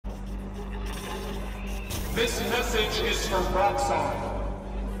This message is from Roxxon.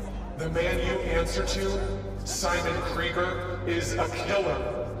 The man you answer to, Simon Krieger, is a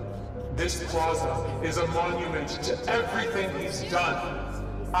killer. This plaza is a monument to everything he's done.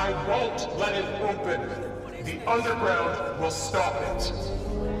 I won't let it open. The underground will stop it.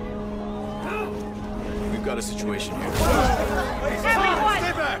 We've got a situation here. Everyone,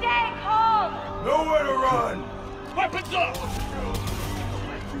 stay calm! Nowhere to run! Weapons up!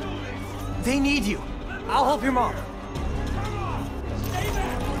 They need you. I'll help your mom. Stay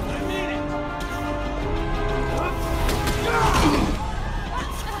back! I mean it!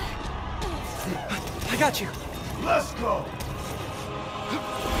 I got you. Let's go!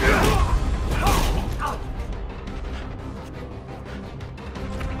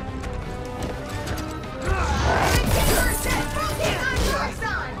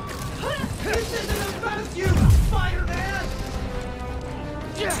 This isn't about you, Spider-Man!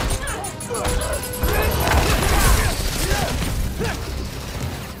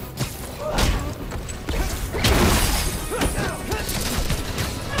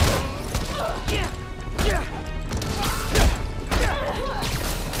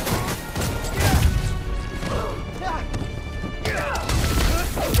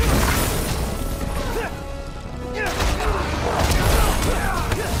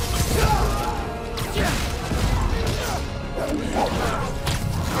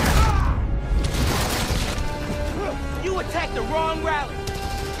 You attacked the wrong rally!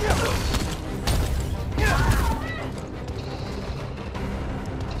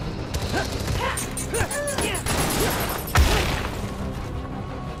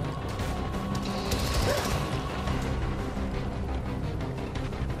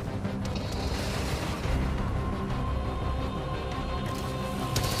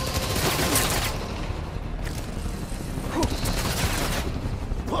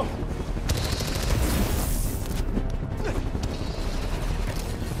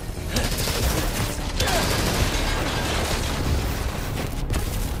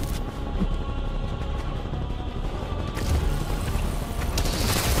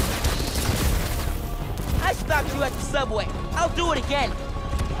 I stopped you at the subway. I'll do it again.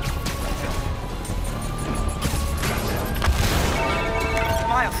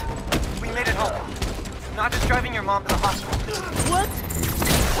 Miles, we made it home. Not just driving your mom to the hospital. What?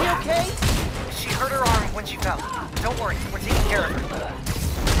 Is she okay? She hurt her arm when she fell. Don't worry, we're taking care of her.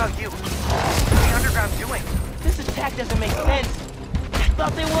 What about you? What's the underground doing? This attack doesn't make sense. I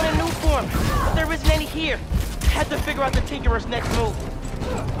thought they wanted new form, but there isn't any here. Had to figure out the Tinkerer's next move.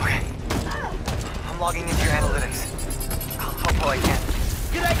 Okay. I'm logging into your analytics. I'll help while I can.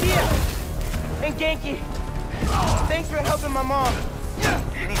 Good idea! And Genki, thanks for helping my mom.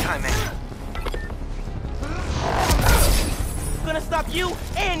 Anytime, man. Gonna stop you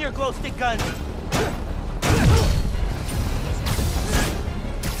and your glow stick guns.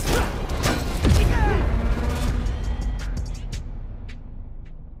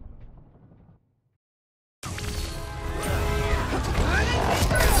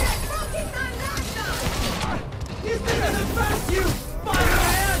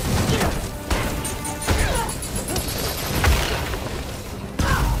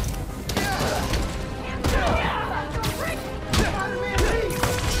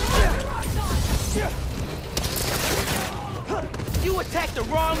 You attacked the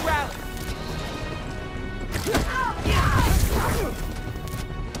wrong route.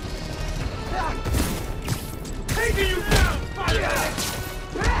 Taking you down, Spider-Man!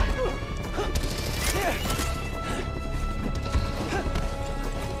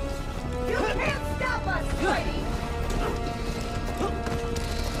 You can't stop us, Spidey!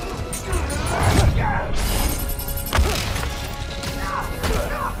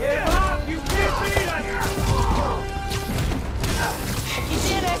 Get up! You can't beat us! You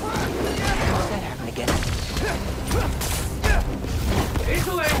did it! How's that happen again?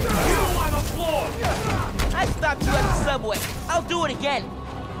 Insulator, you on the floor! I stopped you at the subway. I'll do it again.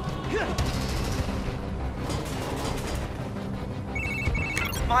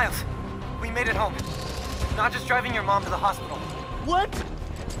 Miles, we made it home. Not just driving your mom to the hospital. What?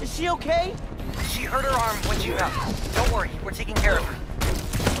 Is she okay? She hurt her arm when she fell. Don't worry, we're taking care of her.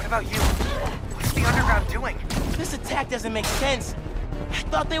 What about you? What's the underground doing? This attack doesn't make sense. I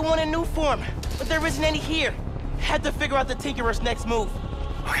thought they wanted new form, but there isn't any here. Had to figure out the Tinkerer's next move.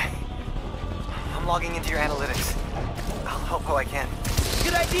 Okay. I'm logging into your analytics. I'll help how I can.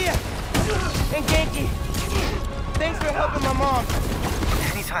 Good idea! And Genki, thanks for helping my mom.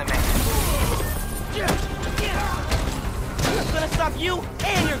 Anytime, man. Gonna stop you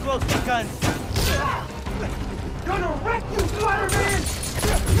and your glow stick guns. Gonna wreck you, Spider-Man!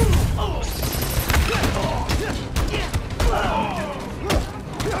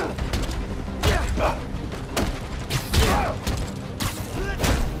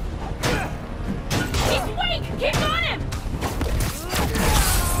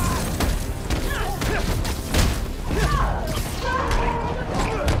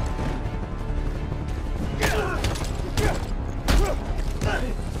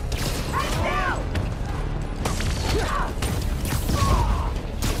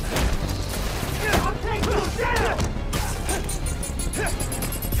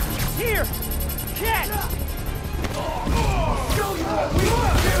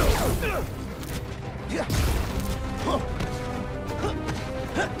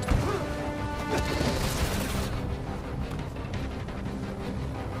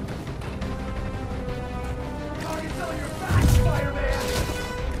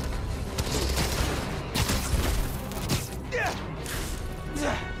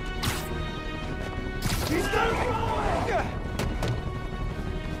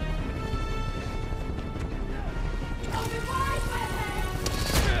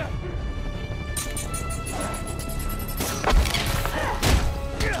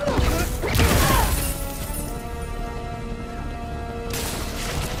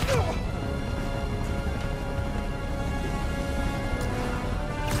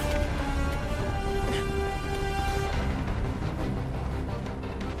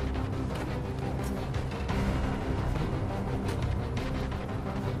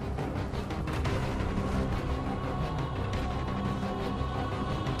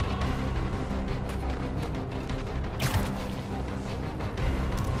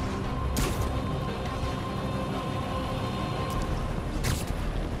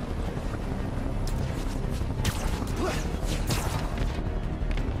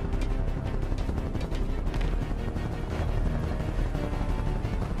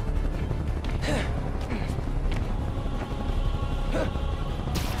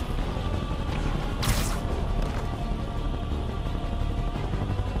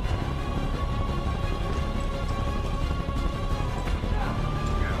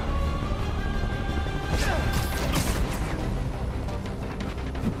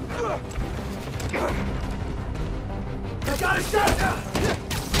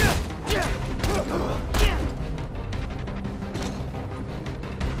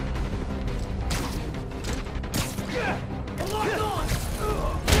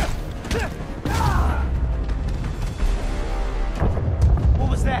 What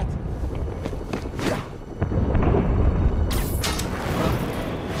was that?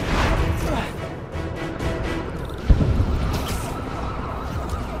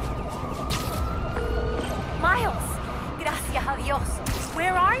 Miles! Gracias a Dios.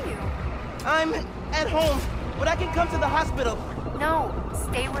 Where are you? I'm at home, but I can come to the hospital. No,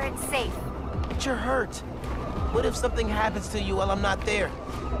 stay where it's safe. But you're hurt. What if something happens to you while I'm not there?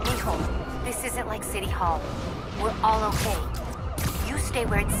 Mijo, this isn't like City Hall. We're all okay. You stay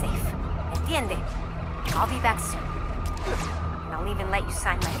where it's safe. Entiende? I'll be back soon. And I'll even let you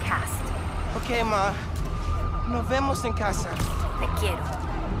sign my cast. Okay, Ma. Nos vemos en casa. Te quiero.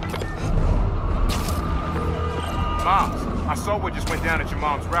 Miles, I saw what just went down at your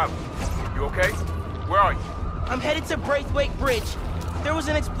mom's rally. You okay? Where are you? I'm headed to Braithwaite Bridge. There was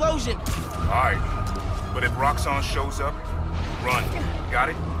an explosion. Alright. But if Roxxon shows up, run. Got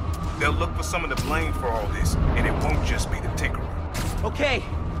it? They'll look for some of the blame for all this, and it won't just be the Tinkerer. Okay.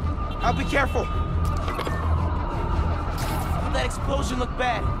 I'll be careful. That explosion looked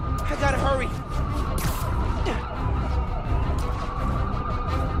bad. I gotta hurry.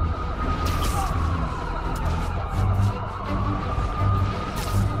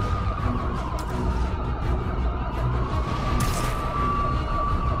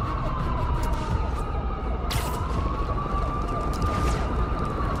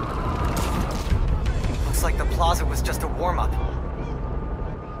 Looks like the plaza was just a warm-up.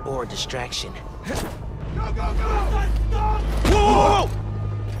 Or a distraction. Go, go, go! Whoa!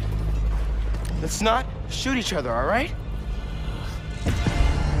 Let's not shoot each other, all right?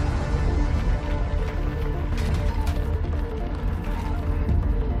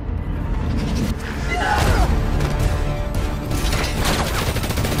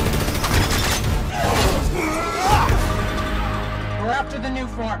 We're after the new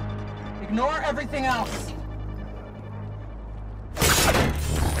form. Ignore everything else.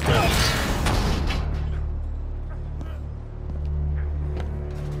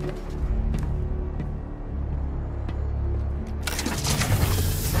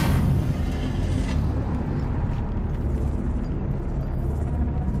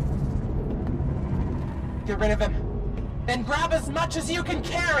 Get rid of him. Then grab as much as you can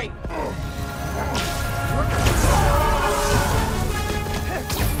carry!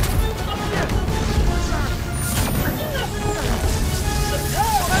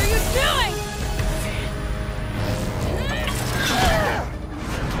 What are you doing?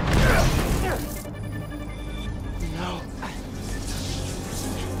 No.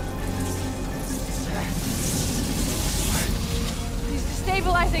 He's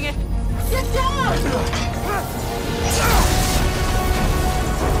destabilizing it. Get down!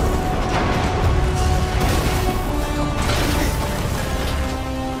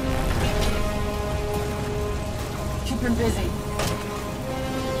 Keep him busy.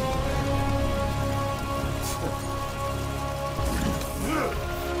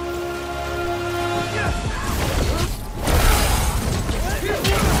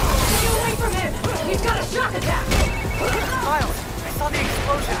 Stay away from him! He's got a shock attack! Miles, I saw the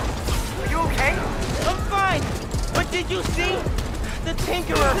explosion. Are you okay? I'm fine. But did you see? The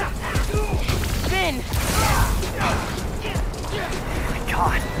Tinkerer. Finn! My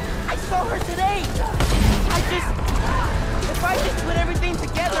God. I saw her today! If I just put everything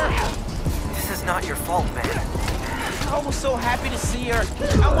together... This is not your fault, man. I was so happy to see her.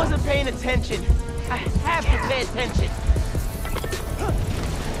 I wasn't paying attention. I have to pay attention.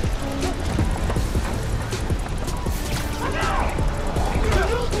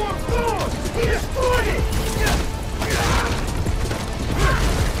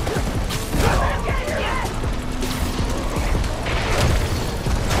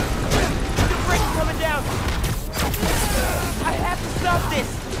 The brake's coming down. I have to stop this.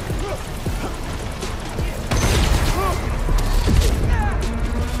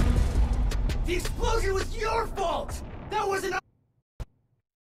 The explosion was your fault! That wasn't...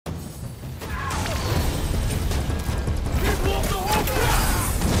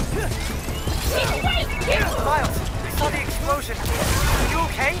 Miles, I saw the explosion. Are you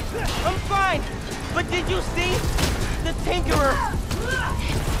okay? I'm fine. But did you see? The Tinkerer.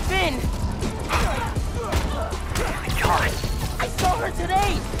 Finn. My God. I saw her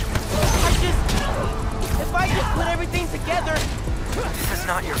today. If I just put everything together... This is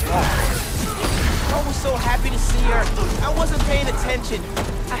not your fault. I was so happy to see her. I wasn't paying attention.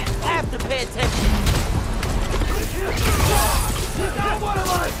 I have to pay attention. Not one of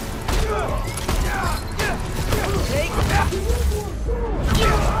us! Take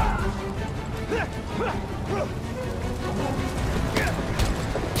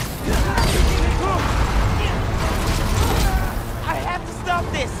I have to stop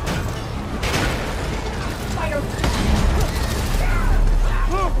this.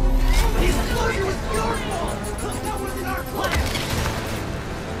 The explosion was your fault! That wasn't our plan!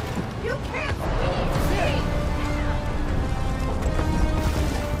 You can't see!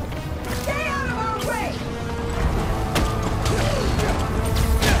 Stay out of our way!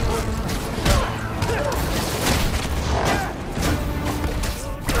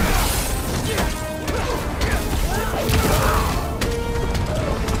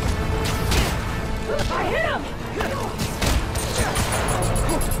 I hit him!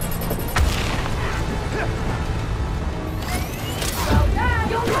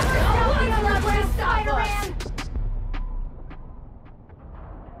 You'll never stop me unless we're Spider-Man!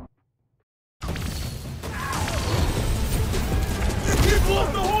 You blew up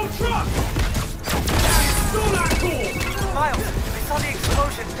the whole truck! Still not cool! Miles, I saw the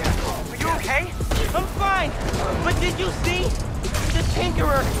explosion. Are you okay? I'm fine. But did you see? The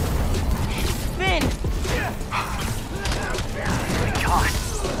Tinkerer. Finn. My God.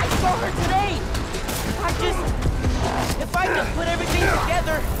 I saw her today. If I just put everything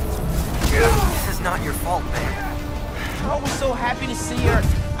together... This is not your fault, man. I was so happy to see her.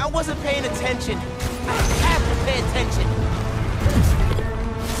 I wasn't paying attention. I have to pay attention.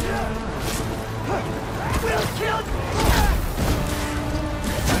 We'll kill you!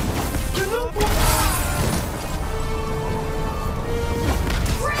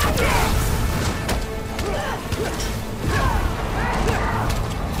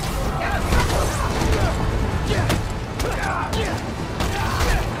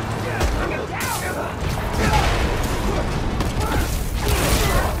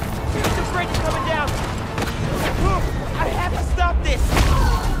 The brake's coming down. I have to stop this.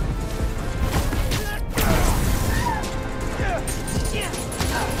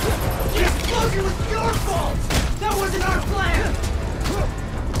 The explosion was your fault! That wasn't our plan!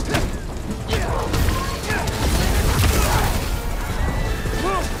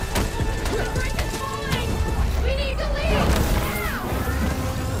 We need to leave!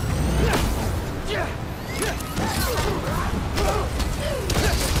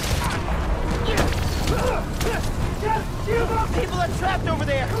 People are trapped over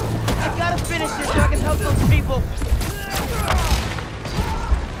there. I gotta finish this so I can help those people.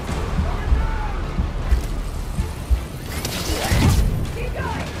 Keep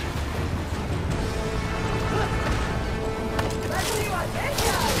going! Let's see what this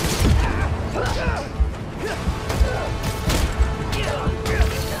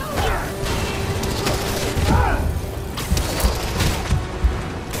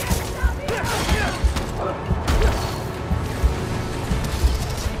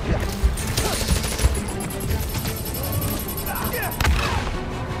Yeah!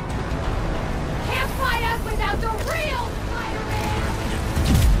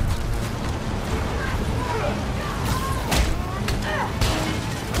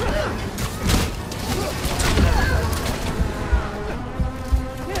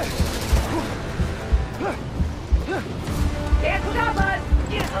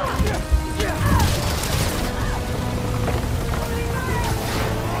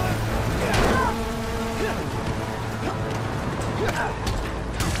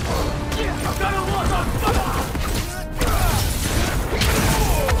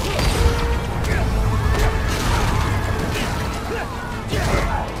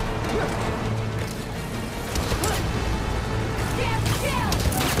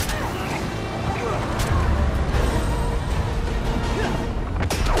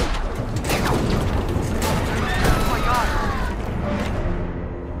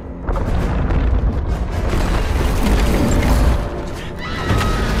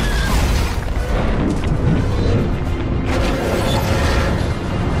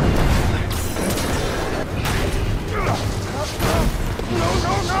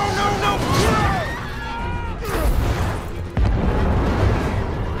 I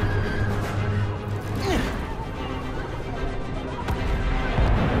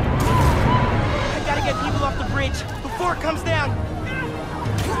gotta get people off the bridge before it comes down.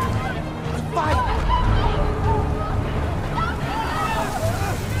 Fire!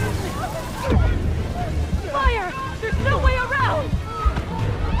 Fire! There's no way around!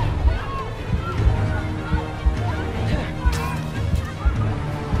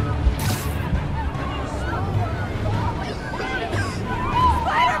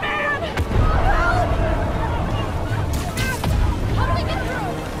 Spider-Man! Help! How do we get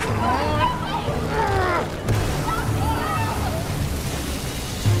through?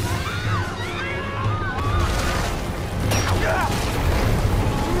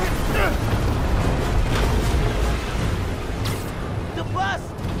 The bus!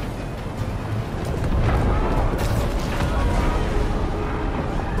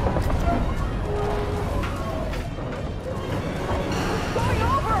 Going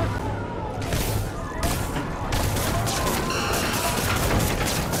over!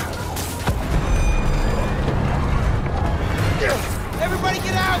 Everybody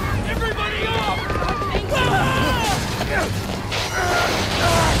get out! Everybody off!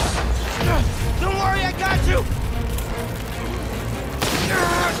 Don't worry, I got you!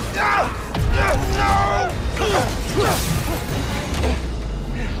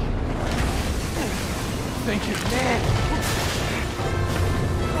 Thank you. Man,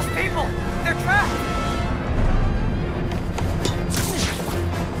 Those people! They're trapped!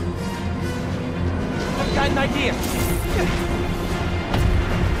 I've got an idea.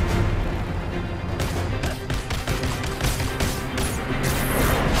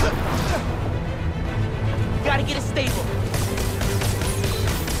 Gotta get it stable.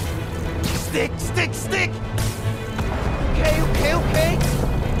 Stick, stick, stick! Okay, okay, okay.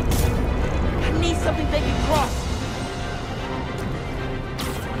 I need something they can cross.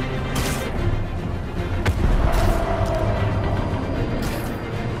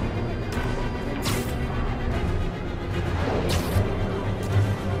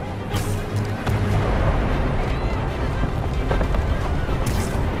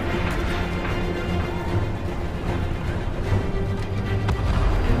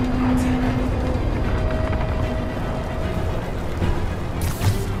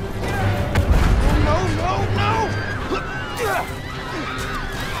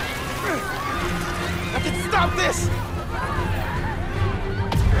 Stop this! Just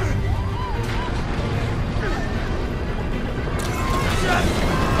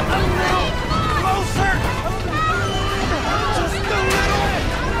a little closer! Just a little!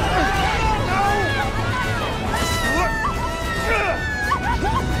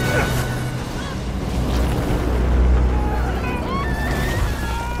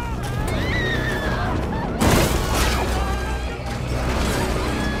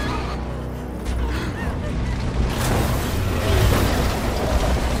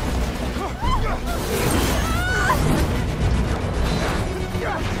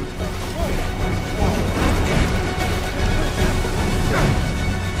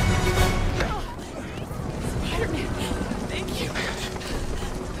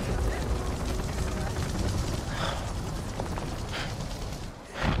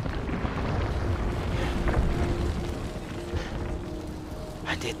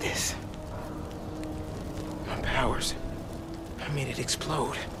 I did this. My powers. I made it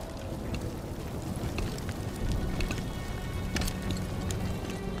explode.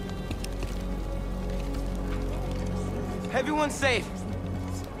 Everyone's safe.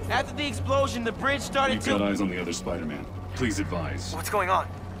 After the explosion, the bridge started We've got eyes on the other Spider-Man. Please advise. What's going on?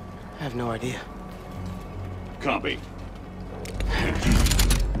 I have no idea. Copy.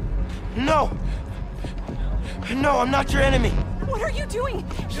 No! No, I'm not your enemy. What are you doing?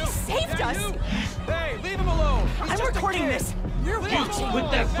 He saved us! Hey, leave him alone! I'm recording this! You're watching! Put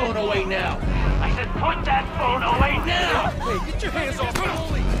that phone away now! I said put that phone away now! Hey, get your hands off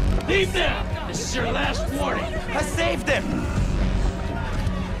me! Leave now! This is your last warning! I saved him!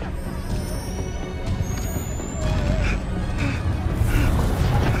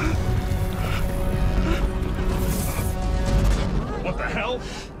 What the hell?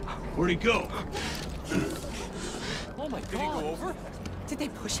 Where'd he go? Oh my God! Did he go over? Did they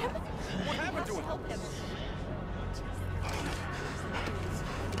push him? What happened to him? Help him.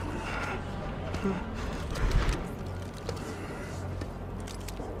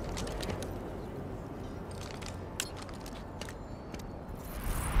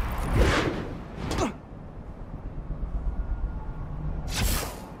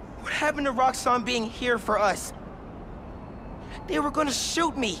 What happened to Roxxon being here for us? They were gonna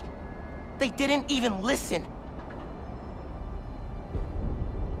shoot me. They didn't even listen.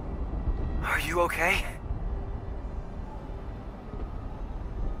 Are you okay?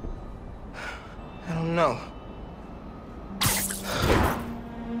 I don't know.